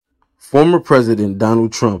Former President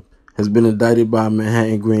Donald Trump has been indicted by a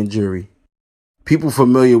Manhattan grand jury. People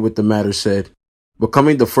familiar with the matter said,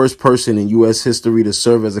 becoming the first person in U.S. history to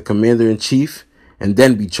serve as a commander-in-chief and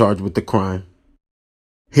then be charged with the crime.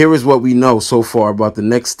 Here is what we know so far about the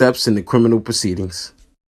next steps in the criminal proceedings.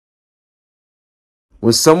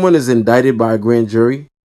 When someone is indicted by a grand jury,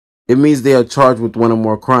 it means they are charged with one or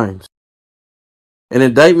more crimes. An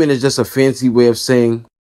indictment is just a fancy way of saying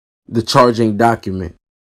the charging document,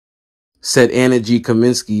 said Anna G.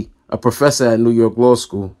 Kaminsky, a professor at New York Law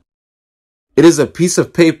School. It is a piece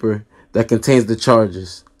of paper that contains the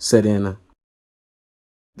charges, said Anna.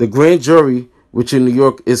 The grand jury, which in New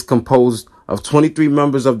York is composed of 23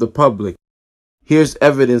 members of the public, hears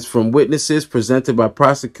evidence from witnesses presented by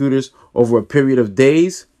prosecutors over a period of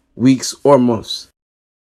days, weeks, or months.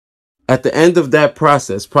 At the end of that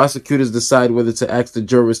process, prosecutors decide whether to ask the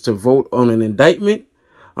jurors to vote on an indictment.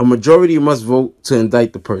 A majority must vote to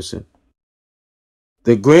indict the person.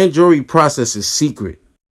 The grand jury process is secret,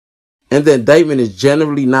 and the indictment is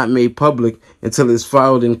generally not made public until it is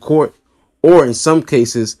filed in court, or in some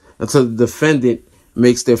cases, until the defendant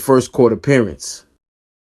makes their first court appearance.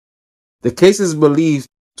 The case is believed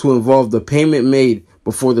to involve the payment made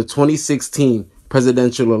before the 2016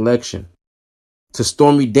 presidential election to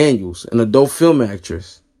Stormy Daniels, an adult film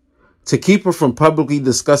actress, to keep her from publicly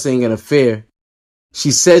discussing an affair she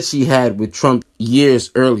said she had with Trump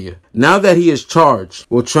years earlier. Now that he is charged,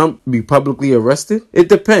 will Trump be publicly arrested? It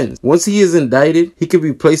depends. Once he is indicted, he could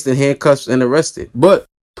be placed in handcuffs and arrested. But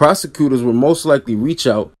prosecutors will most likely reach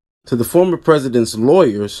out to the former president's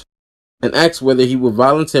lawyers and ask whether he will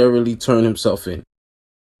voluntarily turn himself in.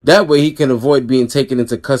 That way he can avoid being taken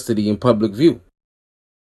into custody in public view.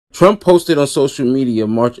 Trump posted on social media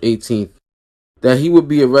March 18th that he would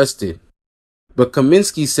be arrested, but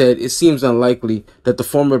Kaminsky said it seems unlikely that the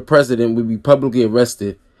former president would be publicly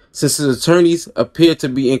arrested since his attorneys appear to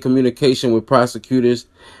be in communication with prosecutors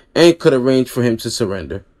and could arrange for him to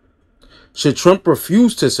surrender. Should Trump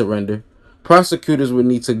refuse to surrender, prosecutors would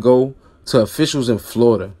need to go to officials in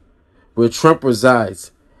Florida, where Trump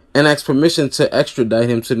resides, and ask permission to extradite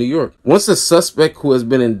him to New York. Once a suspect who has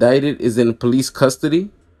been indicted is in police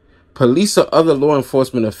custody, police or other law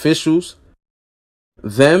enforcement officials,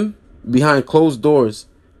 them behind closed doors,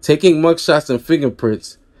 taking mugshots and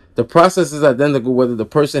fingerprints, the process is identical whether the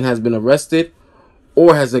person has been arrested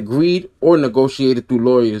or has agreed or negotiated through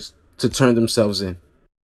lawyers to turn themselves in.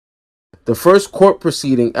 The first court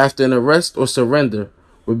proceeding after an arrest or surrender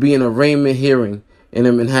would be an arraignment hearing in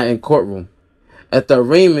a Manhattan courtroom. At the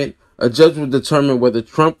arraignment, a judge will determine whether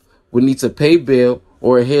Trump would need to pay bail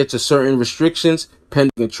or adhere to certain restrictions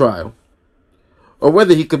pending a trial, or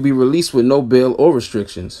whether he could be released with no bail or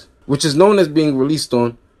restrictions, which is known as being released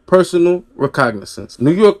on personal recognizance.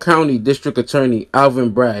 New York County District Attorney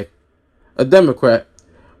Alvin Bragg, a Democrat,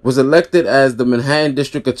 was elected as the Manhattan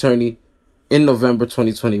District Attorney in November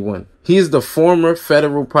 2021. He is the former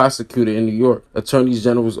federal prosecutor in New York Attorney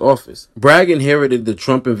General's office. Bragg inherited the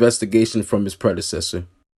Trump investigation from his predecessor,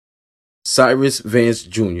 Cyrus Vance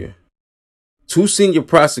Jr. Two senior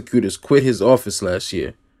prosecutors quit his office last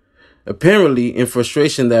year, apparently in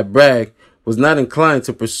frustration that Bragg was not inclined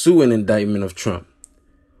to pursue an indictment of Trump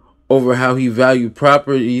over how he valued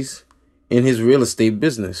properties in his real estate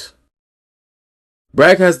business.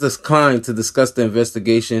 Bragg has declined to discuss the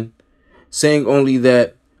investigation, saying only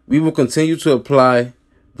that we will continue to apply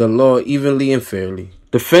the law evenly and fairly.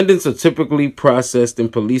 Defendants are typically processed in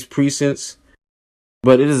police precincts,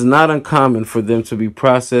 but it is not uncommon for them to be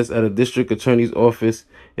processed at a district attorney's office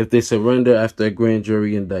if they surrender after a grand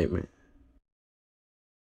jury indictment.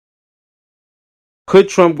 Could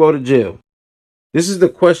Trump go to jail? This is the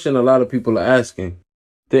question a lot of people are asking.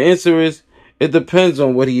 The answer is, it depends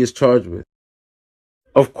on what he is charged with.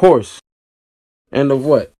 Of course. And of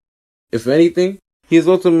what? If anything, he is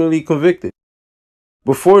ultimately convicted.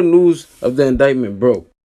 Before news of the indictment broke,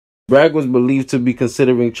 Bragg was believed to be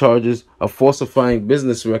considering charges of falsifying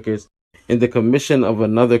business records in the commission of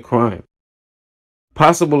another crime,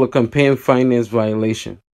 possible a campaign finance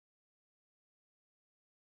violation.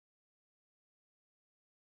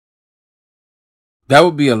 That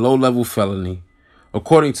would be a low-level felony,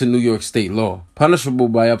 according to New York state law, punishable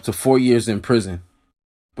by up to 4 years in prison.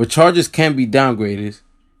 But charges can be downgraded,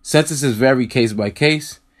 sentences vary case by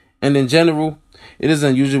case, and in general, it is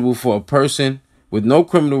unusual for a person with no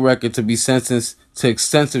criminal record to be sentenced to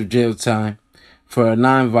extensive jail time for a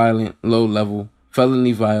non-violent, low-level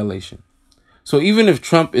felony violation. So even if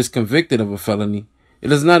Trump is convicted of a felony, it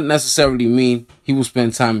does not necessarily mean he will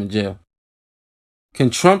spend time in jail. Can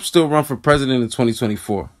Trump still run for president in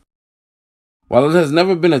 2024? While it has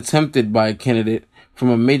never been attempted by a candidate from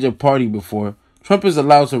a major party before, Trump is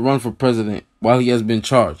allowed to run for president while he has been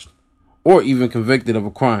charged or even convicted of a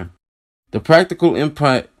crime. The practical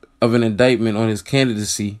impact of an indictment on his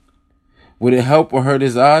candidacy, would it help or hurt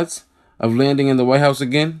his odds of landing in the White House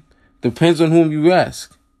again? Depends on whom you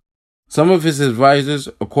ask. Some of his advisors,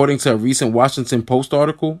 according to a recent Washington Post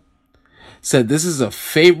article, said this is a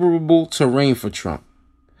favorable terrain for Trump,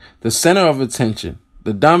 the center of attention,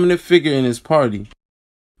 the dominant figure in his party,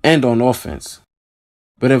 and on offense.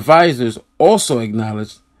 But advisors also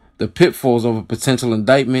acknowledged the pitfalls of a potential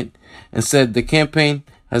indictment and said the campaign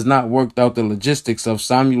has not worked out the logistics of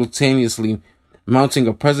simultaneously mounting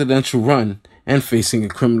a presidential run and facing a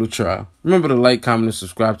criminal trial. Remember to like, comment, and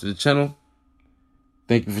subscribe to the channel.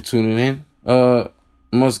 Thank you for tuning in.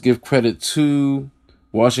 Must give credit to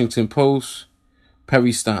Washington Post,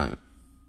 Perry Stein.